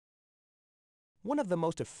One of the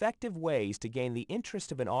most effective ways to gain the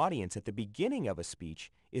interest of an audience at the beginning of a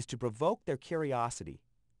speech is to provoke their curiosity.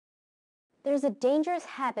 There's a dangerous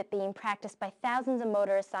habit being practiced by thousands of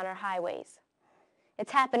motorists on our highways.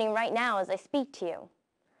 It's happening right now as I speak to you.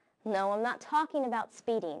 No, I'm not talking about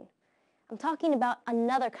speeding. I'm talking about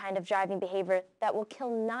another kind of driving behavior that will kill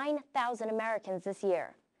 9,000 Americans this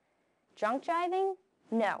year. Drunk driving?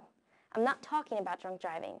 No, I'm not talking about drunk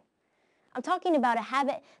driving. I'm talking about a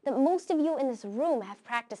habit that most of you in this room have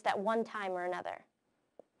practiced at one time or another.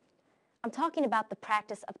 I'm talking about the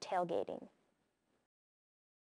practice of tailgating.